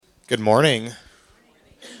Good morning.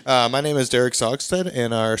 My name is Derek Sogstead,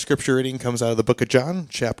 and our scripture reading comes out of the book of John,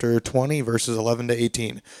 chapter 20, verses 11 to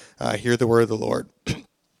 18. Hear the word of the Lord.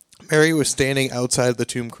 Mary was standing outside the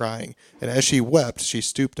tomb crying, and as she wept, she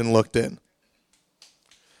stooped and looked in.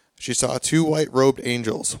 She saw two white-robed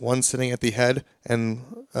angels, one sitting at the head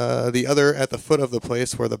and the other at the foot of the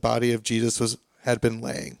place where the body of Jesus had been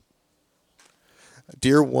laying.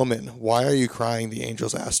 "Dear woman, why are you crying?" the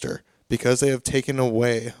angels asked her. "Because they have taken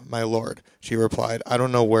away my Lord," she replied. "I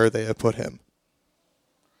don't know where they have put him."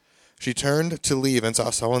 She turned to leave and saw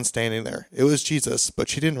someone standing there. It was Jesus, but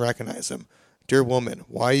she didn't recognize him. "Dear woman,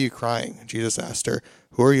 why are you crying?" Jesus asked her.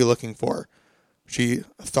 "Who are you looking for?" She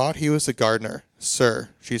thought he was the gardener. "Sir,"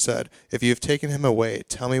 she said, "if you have taken him away,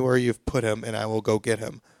 tell me where you have put him, and I will go get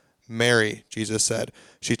him." "Mary," Jesus said.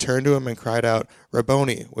 She turned to him and cried out,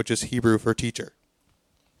 "Rabboni," which is Hebrew for teacher.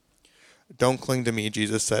 "Don't cling to me,"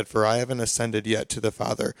 Jesus said, "for I haven't ascended yet to the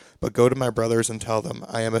Father, but go to my brothers and tell them,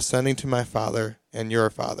 I am ascending to my Father and your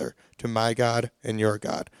Father, to my God and your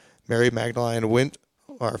God." Mary Magdalene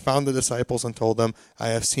found the disciples and told them, "I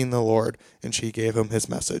have seen the Lord," and she gave him his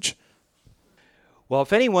message. Well,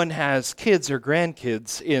 if anyone has kids or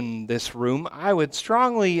grandkids in this room, I would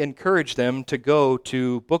strongly encourage them to go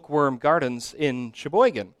to Bookworm Gardens in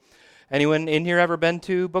Sheboygan. Anyone in here ever been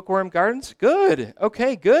to Bookworm Gardens? Good.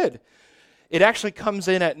 Okay, good. It actually comes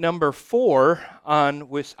in at number 4 on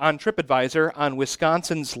TripAdvisor on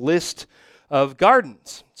Wisconsin's list of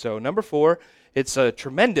gardens. So number 4, it's a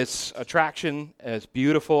tremendous attraction. It's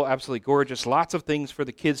beautiful, absolutely gorgeous, lots of things for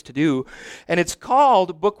the kids to do. And it's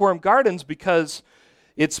called Bookworm Gardens because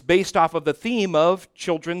it's based off of the theme of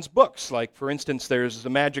children's books. Like, for instance, there's the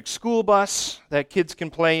Magic School Bus that kids can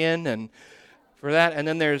play in, and for that, and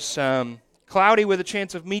then there's Cloudy with a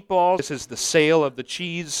Chance of Meatballs. This is the sail of the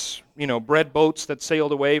cheese, bread boats that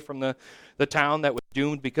sailed away from the town that was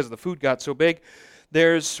doomed because the food got so big.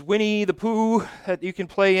 There's Winnie the Pooh that you can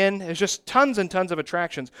play in. There's just tons and tons of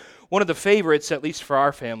attractions. One of the favorites, at least for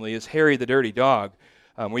our family, is Harry the Dirty Dog,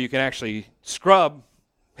 where you can actually scrub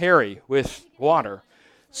Harry with water.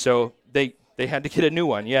 So they had to get a new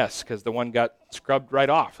one, yes, because the one got scrubbed right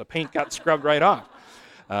off. The paint got scrubbed right off.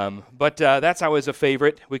 But that's always a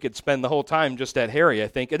favorite. We could spend the whole time just at Harry, I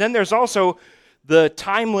think. And then there's also the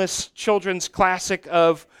timeless children's classic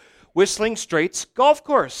of Whistling Straits Golf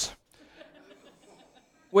Course.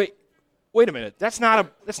 Wait a minute. That's not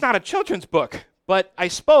a children's book. But I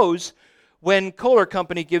suppose when Kohler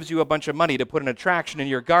Company gives you a bunch of money to put an attraction in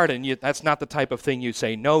your garden, that's not the type of thing you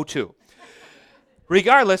say no to.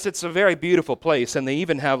 Regardless, it's a very beautiful place, and they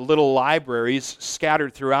even have little libraries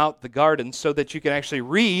scattered throughout the garden so that you can actually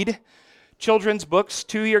read children's books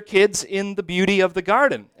to your kids in the beauty of the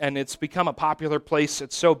garden. And it's become a popular place.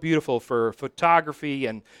 It's so beautiful for photography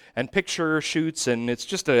and picture shoots, and it's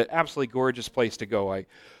just an absolutely gorgeous place to go. I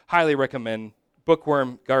highly recommend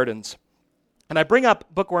Bookworm Gardens. And I bring up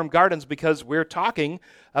Bookworm Gardens because we're talking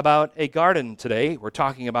about a garden today. We're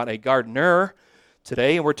talking about a gardener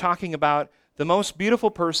today, and we're talking about the most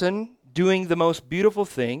beautiful person doing the most beautiful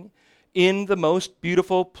thing in the most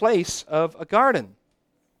beautiful place of a garden.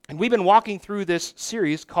 And we've been walking through this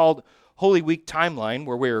series called Holy Week Timeline,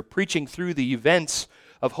 where we're preaching through the events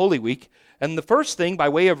of Holy Week. And the first thing, by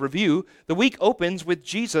way of review, the week opens with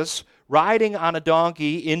Jesus riding on a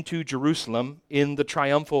donkey into Jerusalem in the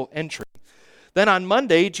triumphal entry. Then on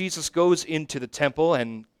Monday, Jesus goes into the temple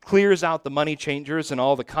and clears out the money changers and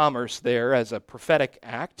all the commerce there as a prophetic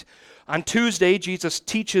act. On Tuesday, Jesus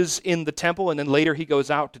teaches in the temple, and then later he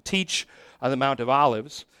goes out to teach on the Mount of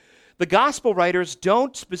Olives. The gospel writers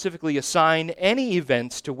don't specifically assign any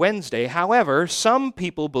events to Wednesday. However, some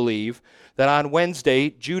people believe that on Wednesday,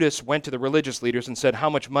 Judas went to the religious leaders and said, "How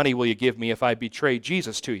much money will you give me if I betray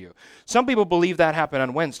Jesus to you?" Some people believe that happened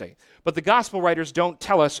on Wednesday, but the gospel writers don't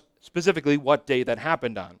tell us specifically what day that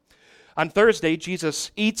happened on. On Thursday,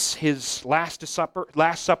 Jesus eats his last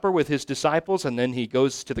supper with his disciples, and then he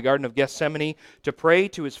goes to the Garden of Gethsemane to pray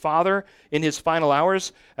to his Father in his final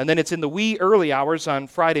hours. And then it's in the wee early hours on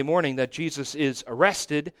Friday morning that Jesus is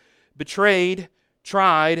arrested, betrayed,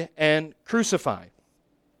 tried, and crucified.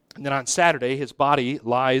 And then on Saturday, his body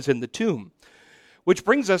lies in the tomb. Which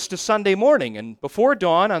brings us to Sunday morning. And before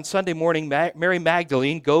dawn on Sunday morning, Mary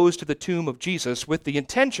Magdalene goes to the tomb of Jesus with the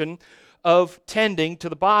intention of tending to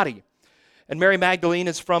the body. And Mary Magdalene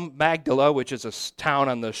is from Magdala, which is a town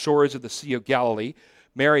on the shores of the Sea of Galilee.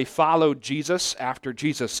 Mary followed Jesus after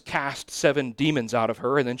Jesus cast 7 demons out of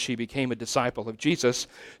her, and then she became a disciple of Jesus.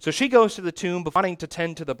 So she goes to the tomb wanting to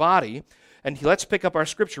tend to the body. And let's pick up our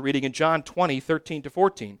scripture reading in John 20, 13 to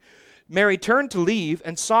 14. Mary turned to leave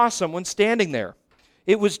and saw someone standing there.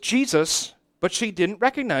 It was Jesus but she didn't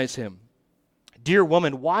recognize him. "Dear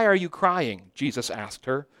woman, why are you crying?" Jesus asked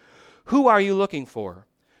her. "Who are you looking for?"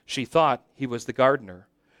 She thought he was the gardener.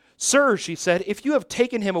 "Sir," she said, "if you have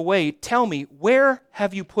taken him away, tell me, where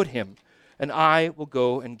have you put him? And I will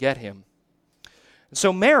go and get him." And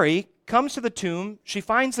so Mary comes to the tomb. She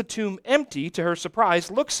finds the tomb empty to her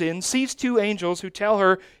surprise, looks in, sees two angels who tell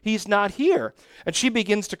her he's not here. And she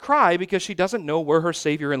begins to cry because she doesn't know where her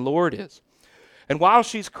Savior and Lord is. And while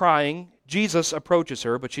she's crying, Jesus approaches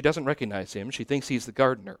her, but she doesn't recognize him. She thinks he's the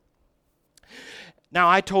gardener. Now,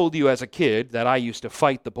 I told you as a kid that I used to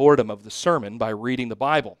fight the boredom of the sermon by reading the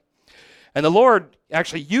Bible. And the Lord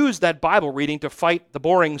actually used that Bible reading to fight the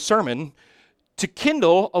boring sermon to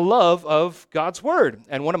kindle a love of God's Word.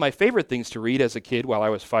 And one of my favorite things to read as a kid while I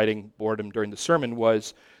was fighting boredom during the sermon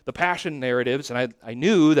was the Passion narratives. And I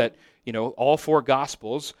knew that, all four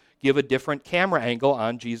Gospels give a different camera angle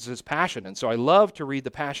on Jesus' passion. And so I love to read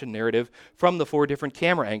the Passion narrative from the four different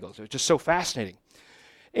camera angles. It was just so fascinating.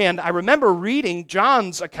 And I remember reading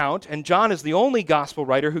John's account, and John is the only gospel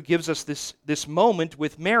writer who gives us this moment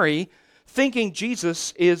with Mary thinking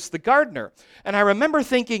Jesus is the gardener. And I remember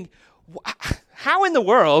thinking, how in the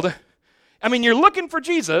world, you're looking for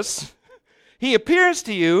Jesus, he appears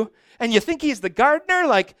to you, and you think he's the gardener?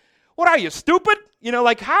 Like, what are you, stupid?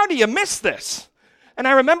 How do you miss this? And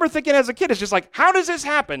I remember thinking as a kid, it's just like, how does this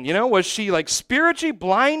happen? Was she spiritually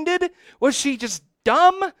blinded? Was she just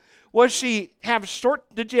dumb? Did she have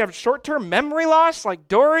short-term memory loss like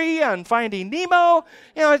Dory on Finding Nemo?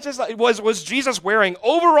 It's just like, was Jesus wearing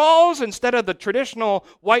overalls instead of the traditional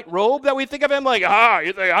white robe that we think of him? Like,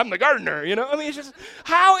 you think I'm the gardener, It's just,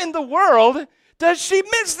 how in the world does she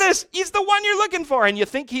miss this? He's the one you're looking for. And you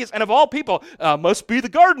think and of all people, must be the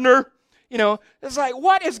gardener. It's like,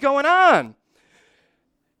 what is going on?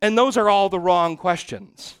 And those are all the wrong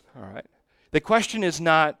questions, all right? The question is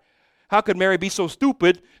not, how could Mary be so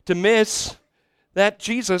stupid to miss that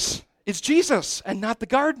Jesus is Jesus and not the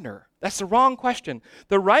gardener? That's the wrong question.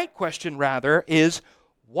 The right question, rather, is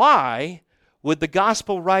why would the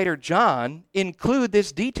gospel writer John include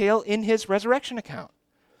this detail in his resurrection account?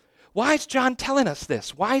 Why is John telling us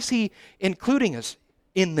this? Why is he including us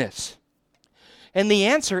in this? And the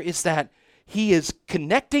answer is that he is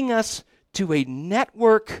connecting us to a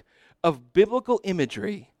network of biblical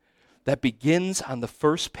imagery that begins on the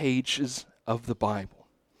first pages of the Bible.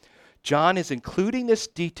 John is including this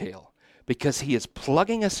detail because he is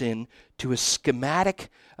plugging us in to a schematic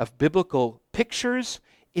of biblical pictures,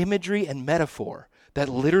 imagery, and metaphor that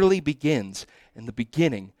literally begins in the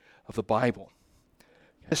beginning of the Bible.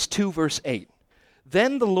 Genesis 2, verse 8.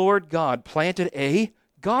 Then the Lord God planted a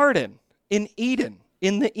garden in Eden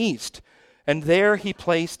in the east, and there he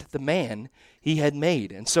placed the man he had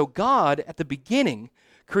made. And so God, at the beginning,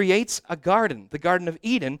 creates a garden, the Garden of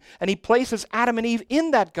Eden, and he places Adam and Eve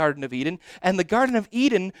in that Garden of Eden, and the Garden of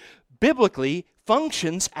Eden, biblically,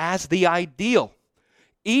 functions as the ideal.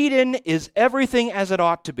 Eden is everything as it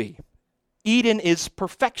ought to be. Eden is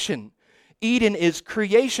perfection. Eden is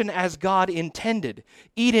creation as God intended.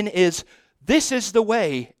 Eden is, this is the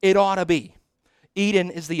way it ought to be. Eden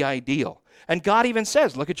is the ideal. And God even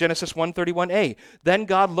says, look at Genesis 1:31a, then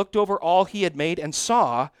God looked over all he had made and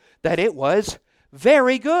saw that it was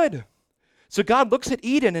very good. So God looks at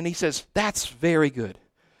Eden and he says, that's very good.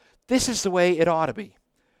 This is the way it ought to be.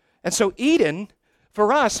 And so Eden,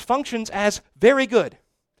 for us, functions as very good.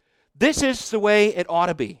 This is the way it ought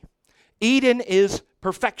to be. Eden is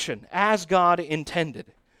perfection, as God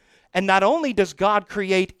intended. And not only does God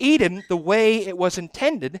create Eden the way it was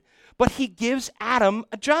intended, but he gives Adam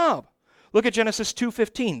a job. Look at Genesis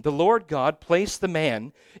 2:15. The Lord God placed the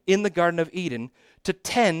man in the Garden of Eden to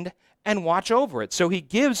tend and watch over it. So he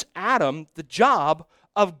gives Adam the job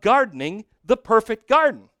of gardening the perfect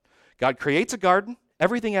garden. God creates a garden,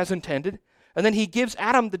 everything as intended, and then he gives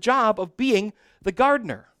Adam the job of being the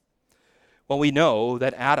gardener. Well, we know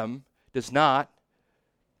that Adam does not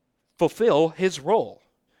fulfill his role.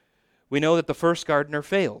 We know that the first gardener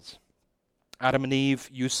fails. Adam and Eve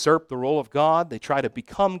usurp the role of God. They try to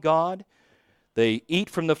become God. They eat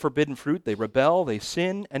from the forbidden fruit, they rebel, they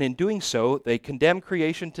sin, and in doing so, they condemn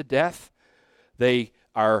creation to death. They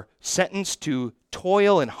are sentenced to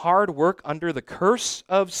toil and hard work under the curse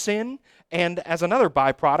of sin, and as another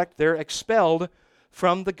byproduct, they're expelled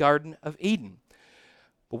from the Garden of Eden.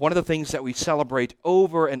 But one of the things that we celebrate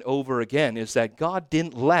over and over again is that God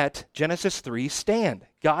didn't let Genesis 3 stand.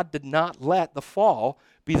 God did not let the fall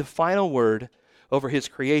be the final word over his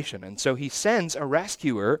creation, and so he sends a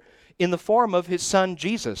rescuer in the form of his son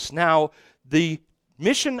Jesus. Now, the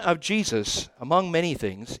mission of Jesus, among many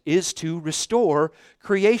things, is to restore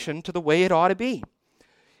creation to the way it ought to be.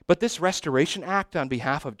 But this restoration act on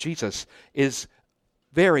behalf of Jesus is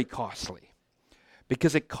very costly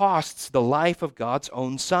because it costs the life of God's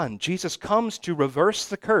own Son. Jesus comes to reverse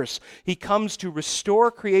the curse. He comes to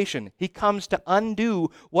restore creation. He comes to undo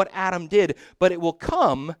what Adam did, but it will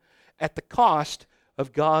come at the cost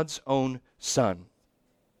of God's own Son.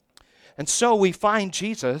 And so we find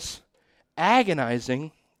Jesus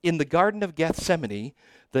agonizing in the Garden of Gethsemane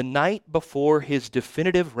the night before his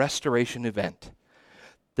definitive restoration event.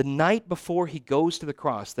 The night before he goes to the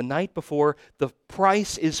cross, the night before the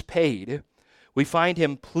price is paid, we find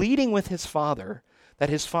him pleading with his Father that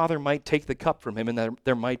his Father might take the cup from him and that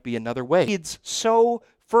there might be another way. He pleads so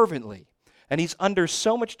fervently, and he's under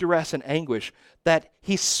so much duress and anguish that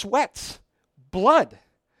he sweats blood,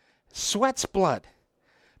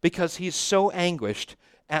 because he's so anguished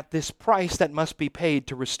at this price that must be paid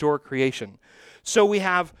to restore creation. So we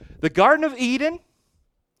have the Garden of Eden,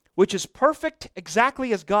 which is perfect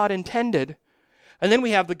exactly as God intended. And then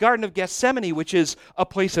we have the Garden of Gethsemane, which is a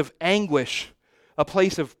place of anguish, a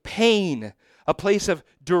place of pain, a place of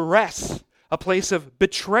duress, a place of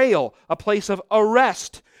betrayal, a place of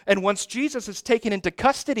arrest. And once Jesus is taken into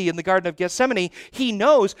custody in the Garden of Gethsemane, he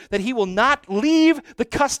knows that he will not leave the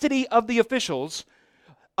custody of the officials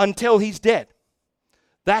until he's dead.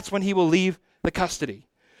 That's when he will leave the custody.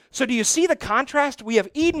 So do you see the contrast? We have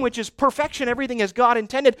Eden, which is perfection, everything as God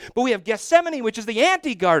intended, but we have Gethsemane, which is the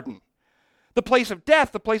anti-garden, the place of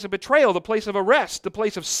death, the place of betrayal, the place of arrest, the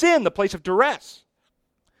place of sin, the place of duress.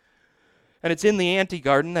 And it's in the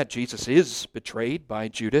anti-garden that Jesus is betrayed by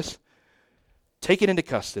Judas, taken into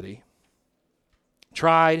custody,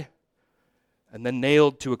 tried, and then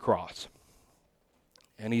nailed to a cross.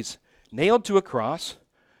 And he's nailed to a cross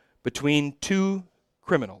between two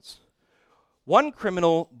criminals. One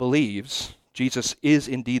criminal believes Jesus is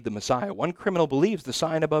indeed the Messiah. One criminal believes the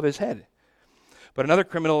sign above his head. But another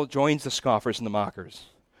criminal joins the scoffers and the mockers.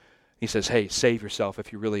 He says, hey, save yourself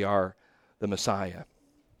if you really are the Messiah.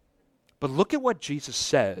 But look at what Jesus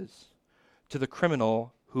says to the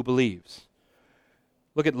criminal who believes.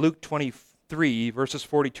 Look at Luke 23, verses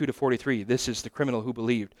 42 to 43. This is the criminal who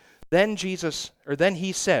believed. Then he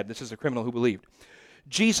said, this is the criminal who believed,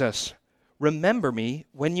 Jesus, remember me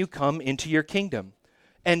when you come into your kingdom.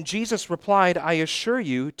 And Jesus replied, I assure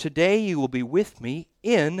you, today you will be with me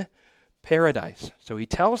in paradise. So he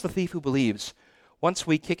tells the thief who believes, once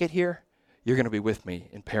we kick it here, you're going to be with me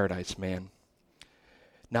in paradise, man.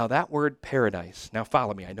 Now that word paradise, now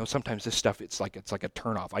follow me. I know sometimes this stuff, it's like a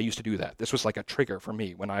turnoff. I used to do that. This was like a trigger for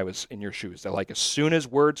me when I was in your shoes. That like as soon as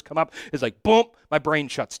words come up, it's like, boom, my brain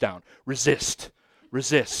shuts down. Resist.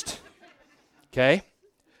 Okay?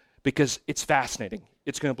 Because it's fascinating.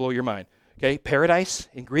 It's going to blow your mind. Okay? Paradise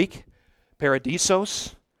in Greek,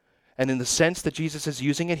 paradisos. And in the sense that Jesus is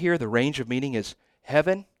using it here, the range of meaning is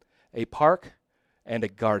heaven, a park, and a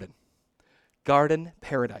garden. Garden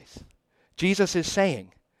paradise. Jesus is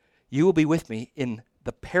saying, you will be with me in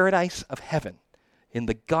the paradise of heaven, in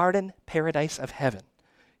the garden paradise of heaven.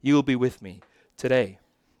 You will be with me today.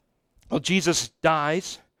 Well, Jesus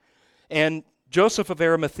dies, and Joseph of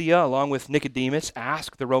Arimathea, along with Nicodemus,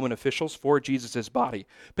 ask the Roman officials for Jesus' body.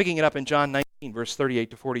 Picking it up in John 19, verse 38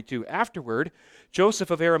 to 42. Afterward, Joseph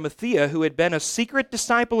of Arimathea, who had been a secret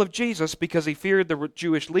disciple of Jesus because he feared the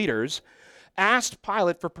Jewish leaders, asked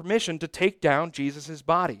Pilate for permission to take down Jesus'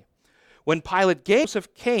 body. When Pilate gave,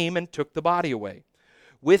 Joseph came and took the body away.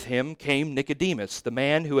 With him came Nicodemus, the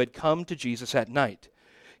man who had come to Jesus at night.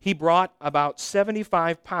 He brought about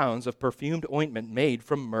 75 pounds of perfumed ointment made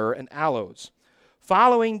from myrrh and aloes.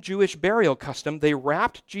 Following Jewish burial custom, they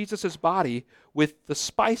wrapped Jesus' body with the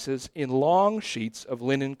spices in long sheets of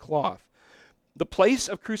linen cloth. The place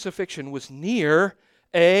of crucifixion was near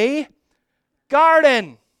a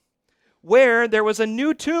garden where there was a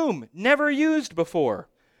new tomb never used before.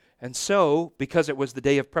 And so, because it was the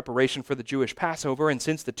day of preparation for the Jewish Passover, and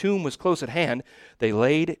since the tomb was close at hand, they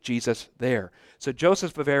laid Jesus there. So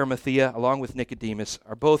Joseph of Arimathea, along with Nicodemus,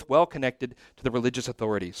 are both well connected to the religious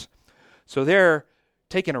authorities. So they're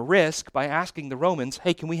taking a risk by asking the Romans,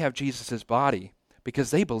 hey, can we have Jesus' body?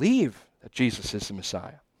 Because they believe that Jesus is the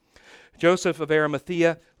Messiah. Joseph of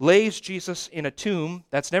Arimathea lays Jesus in a tomb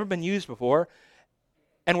that's never been used before,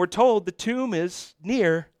 and we're told the tomb is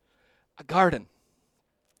near a garden.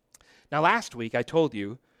 Now, last week I told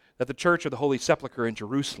you that the Church of the Holy Sepulchre in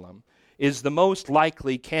Jerusalem is the most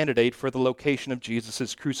likely candidate for the location of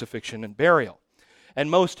Jesus' crucifixion and burial.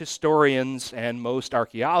 And most historians and most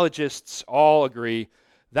archaeologists all agree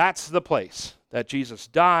that's the place that Jesus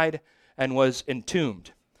died and was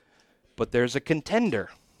entombed. But there's a contender.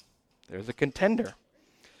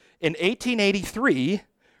 In 1883,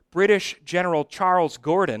 British General Charles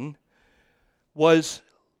Gordon was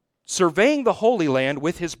surveying the Holy Land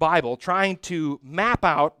with his Bible, trying to map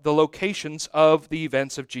out the locations of the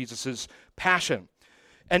events of Jesus' passion.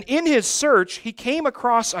 And in his search, he came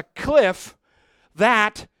across a cliff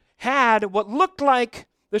that had what looked like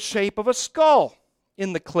the shape of a skull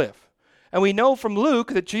in the cliff. And we know from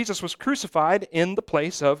Luke that Jesus was crucified in the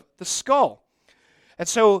place of the skull. And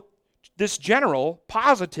so this general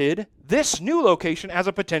posited this new location as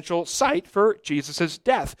a potential site for Jesus'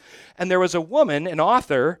 death. And there was a woman, an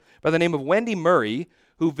author by the name of Wendy Murray,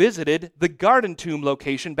 who visited the Garden Tomb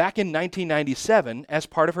location back in 1997 as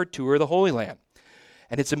part of her tour of the Holy Land.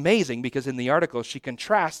 And it's amazing because in the article she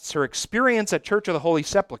contrasts her experience at Church of the Holy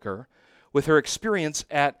Sepulchre with her experience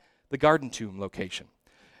at the Garden Tomb location.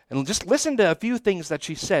 And just listen to a few things that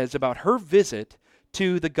she says about her visit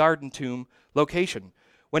to the Garden Tomb location.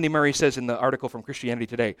 Wendy Murray says in the article from Christianity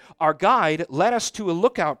Today, "Our guide led us to a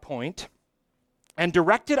lookout point and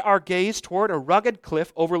directed our gaze toward a rugged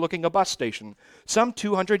cliff overlooking a bus station, some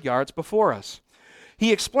 200 yards before us.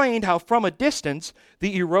 He explained how from a distance,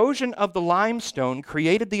 the erosion of the limestone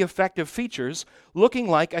created the effect of features looking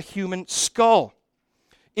like a human skull.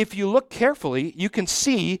 If you look carefully, you can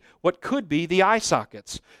see what could be the eye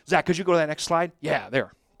sockets." Zach, could you go to that next slide? Yeah,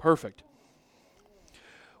 there. Perfect.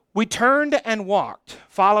 "We turned and walked,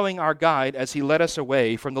 following our guide as he led us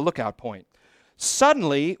away from the lookout point.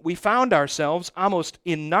 Suddenly, we found ourselves almost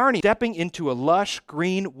in Narnia, stepping into a lush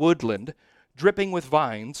green woodland, dripping with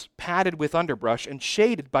vines, padded with underbrush, and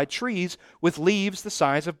shaded by trees with leaves the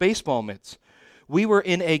size of baseball mitts. We were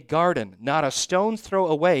in a garden, not a stone's throw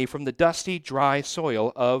away from the dusty, dry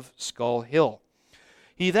soil of Skull Hill.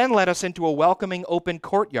 He then led us into a welcoming open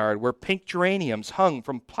courtyard where pink geraniums hung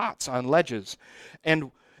from pots on ledges,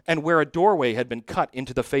 and where a doorway had been cut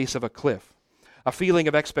into the face of a cliff. A feeling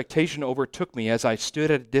of expectation overtook me as I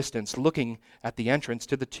stood at a distance looking at the entrance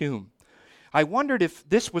to the tomb. I wondered if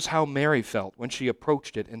this was how Mary felt when she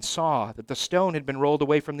approached it and saw that the stone had been rolled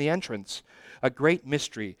away from the entrance. A great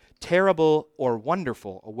mystery, terrible or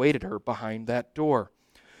wonderful, awaited her behind that door.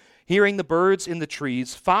 Hearing the birds in the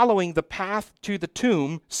trees, following the path to the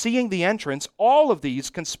tomb, seeing the entrance, all of these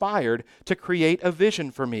conspired to create a vision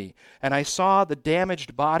for me. And I saw the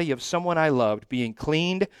damaged body of someone I loved being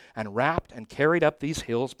cleaned and wrapped and carried up these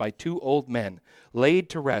hills by two old men, laid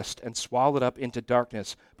to rest and swallowed up into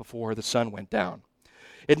darkness before the sun went down.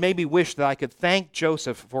 It made me wish that I could thank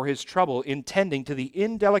Joseph for his trouble in tending to the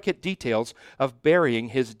indelicate details of burying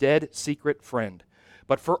his dead secret friend.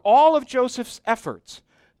 But for all of Joseph's efforts,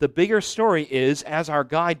 the bigger story is, as our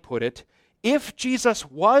guide put it, if Jesus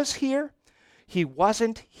was here, he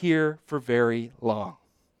wasn't here for very long."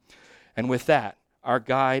 And with that, our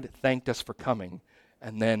guide thanked us for coming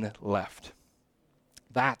and then left.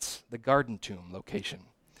 That's the Garden Tomb location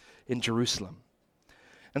in Jerusalem.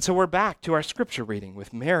 And so we're back to our scripture reading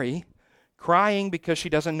with Mary crying because she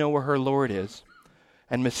doesn't know where her Lord is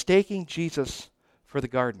and mistaking Jesus for the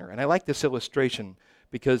gardener. And I like this illustration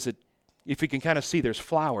because if you can kind of see, there's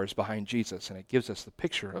flowers behind Jesus, and it gives us the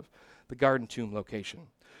picture of the Garden Tomb location.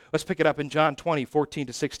 Let's pick it up in John 20, 14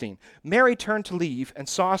 to 16. "Mary turned to leave and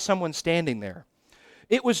saw someone standing there.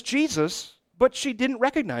 It was Jesus, but she didn't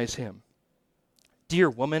recognize him.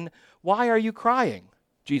 'Dear woman, why are you crying?'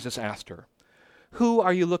 Jesus asked her. 'Who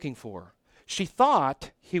are you looking for?' She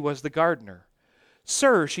thought he was the gardener.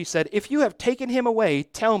 'Sir,' she said, 'if you have taken him away,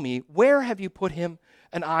 tell me, where have you put him,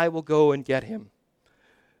 and I will go and get him.'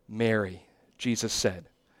 'Mary,' Jesus said.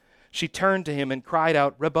 She turned to him and cried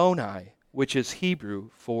out, 'Rabboni,' which is Hebrew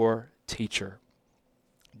for teacher."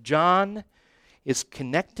 John is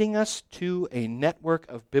connecting us to a network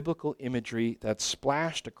of biblical imagery that's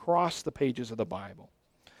splashed across the pages of the Bible.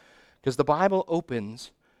 Because the Bible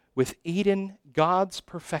opens with Eden, God's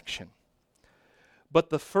perfection. But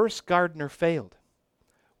the first gardener failed.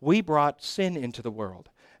 We brought sin into the world.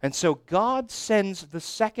 And so God sends the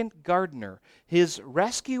second gardener, his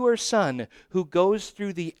rescuer son, who goes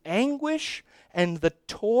through the anguish and the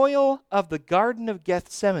toil of the Garden of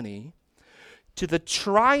Gethsemane to the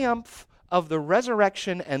triumph of the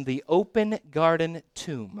resurrection and the open garden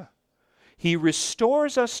tomb. He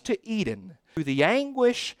restores us to Eden through the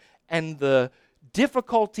anguish and the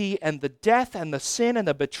difficulty and the death and the sin and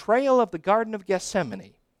the betrayal of the Garden of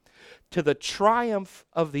Gethsemane to the triumph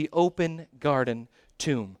of the open garden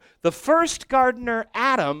tomb. The first gardener,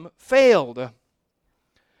 Adam, failed,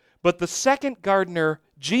 but the second gardener,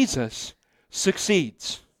 Jesus,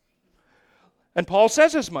 succeeds. And Paul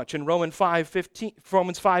says as much in Romans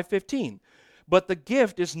 5:15. "But the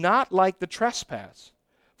gift is not like the trespass.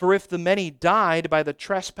 For if the many died by the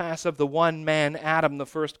trespass of the one man, Adam, the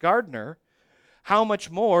first gardener, how much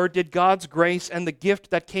more did God's grace and the gift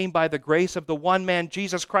that came by the grace of the one man,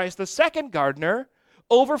 Jesus Christ, the second gardener,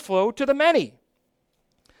 overflow to the many?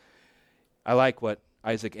 I like what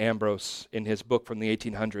Isaac Ambrose, in his book from the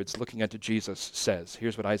 1800s, Looking Unto Jesus, says.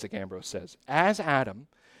 Here's what Isaac Ambrose says. As Adam,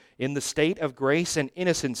 in the state of grace and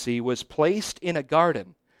innocency, was placed in a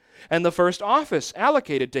garden, and the first office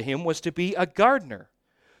allocated to him was to be a gardener,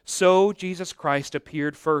 so Jesus Christ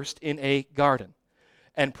appeared first in a garden,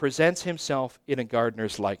 and presents himself in a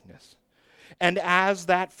gardener's likeness. And as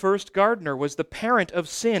that first gardener was the parent of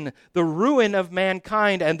sin, the ruin of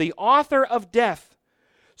mankind, and the author of death,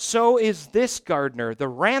 so is this gardener the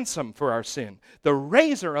ransom for our sin, the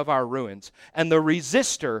raiser of our ruins, and the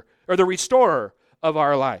restorer of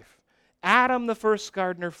our life. Adam, the first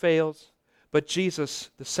gardener, fails, but Jesus,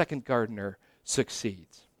 the second gardener,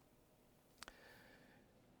 succeeds.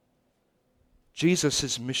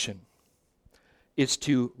 Jesus' mission is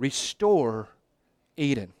to restore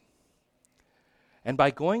Eden. And by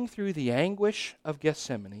going through the anguish of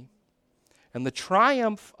Gethsemane and the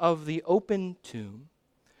triumph of the open tomb,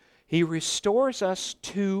 he restores us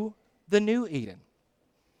to the new Eden.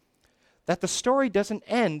 That the story doesn't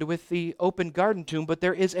end with the open garden tomb, but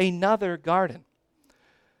there is another garden.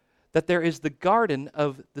 That there is the garden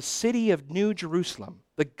of the city of New Jerusalem,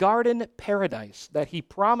 the garden paradise that he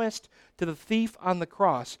promised to the thief on the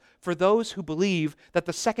cross for those who believe that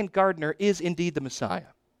the second gardener is indeed the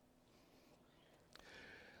Messiah.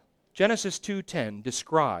 Genesis 2:10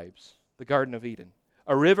 describes the Garden of Eden.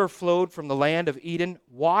 A river flowed from the land of Eden,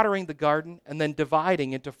 watering the garden and then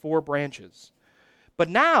dividing into 4 branches. But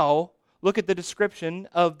now, look at the description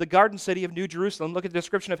of the garden city of New Jerusalem. Look at the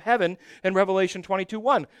description of heaven in Revelation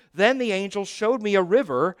 22:1. Then the angel showed me a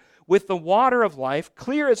river with the water of life,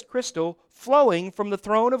 clear as crystal, flowing from the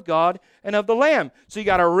throne of God and of the Lamb. So you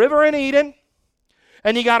got a river in Eden,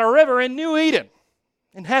 and you got a river in New Eden,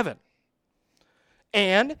 in heaven.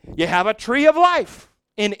 And you have a tree of life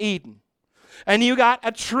in Eden. And you got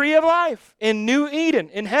a tree of life in New Eden,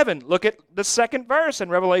 in heaven. Look at the second verse in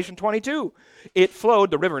Revelation 22. It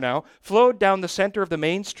flowed, the river now, flowed down the center of the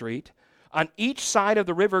main street. On each side of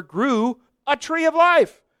the river grew a tree of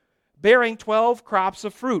life, bearing 12 crops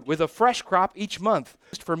of fruit, with a fresh crop each month,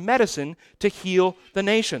 for medicine to heal the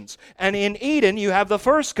nations. And in Eden, you have the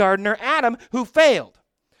first gardener, Adam, who failed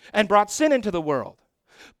and brought sin into the world.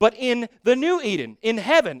 But in the new Eden, in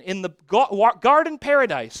heaven, in the garden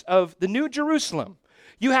paradise of the New Jerusalem,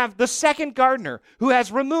 you have the second gardener who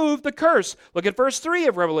has removed the curse. Look at verse 3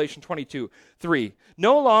 of Revelation 22:3.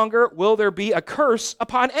 No longer will there be a curse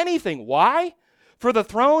upon anything. Why? For the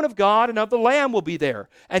throne of God and of the Lamb will be there,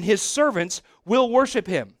 and his servants will worship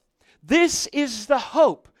him. This is the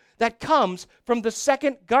hope that comes from the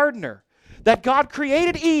second gardener, that God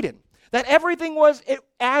created Eden, that everything was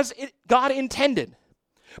as God intended,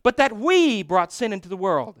 but that we brought sin into the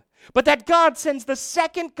world. But that God sends the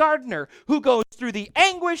second gardener who goes through the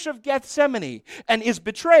anguish of Gethsemane and is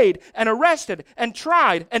betrayed and arrested and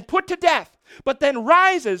tried and put to death, but then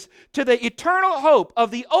rises to the eternal hope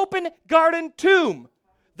of the open garden tomb.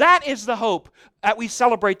 That is the hope that we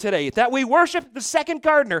celebrate today, that we worship the second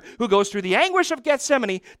gardener who goes through the anguish of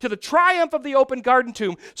Gethsemane to the triumph of the open garden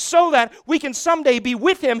tomb, so that we can someday be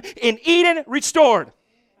with him in Eden restored.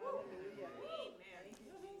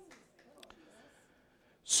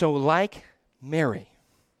 So like Mary,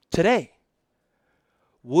 today,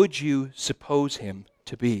 would you suppose him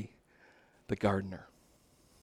to be the gardener?